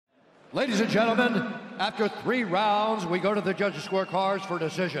Ladies and gentlemen, after 3 rounds, we go to the judges' scorecards for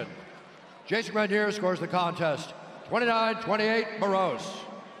decision. Jason Grenier scores the contest, 29-28 Moroz.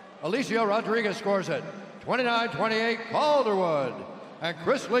 Alicia Rodriguez scores it, 29-28 Calderwood. And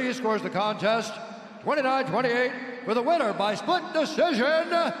Chris Lee scores the contest, 29-28 for the winner by split decision,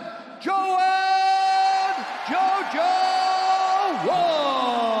 Joanne JoJo Wood.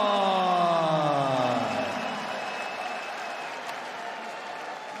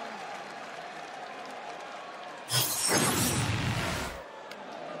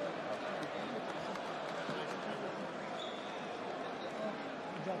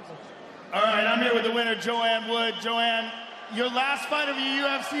 All right, I'm here with the winner, Joanne Wood. Joanne, your last fight of your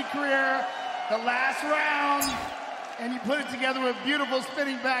UFC career, the last round, and you put it together with beautiful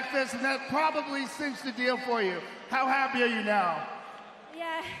spinning back fist, and that probably cinched the deal for you. How happy are you now?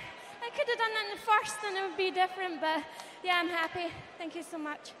 Yeah, I could have done that in the first and it would be different, but yeah, I'm happy. Thank you so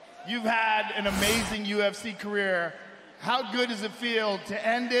much. You've had an amazing UFC career. How good does it feel to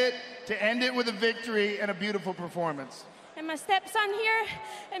end it with a victory and a beautiful performance? And my stepson here,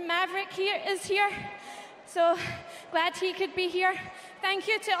 and Maverick is here. So glad he could be here. Thank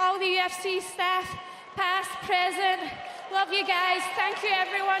you to all the UFC staff, past, present. Love you guys. Thank you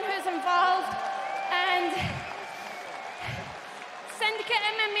everyone who's involved. And Syndicate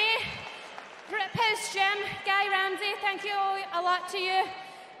MMA, Post Gym, Guy Ramsey, thank you a lot to you.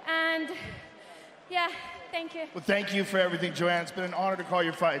 And yeah, thank you. Well, thank you for everything, Joanne. It's been an honor to call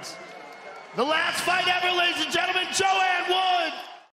your fights. The last fight ever, ladies and gentlemen, Joanne Wood.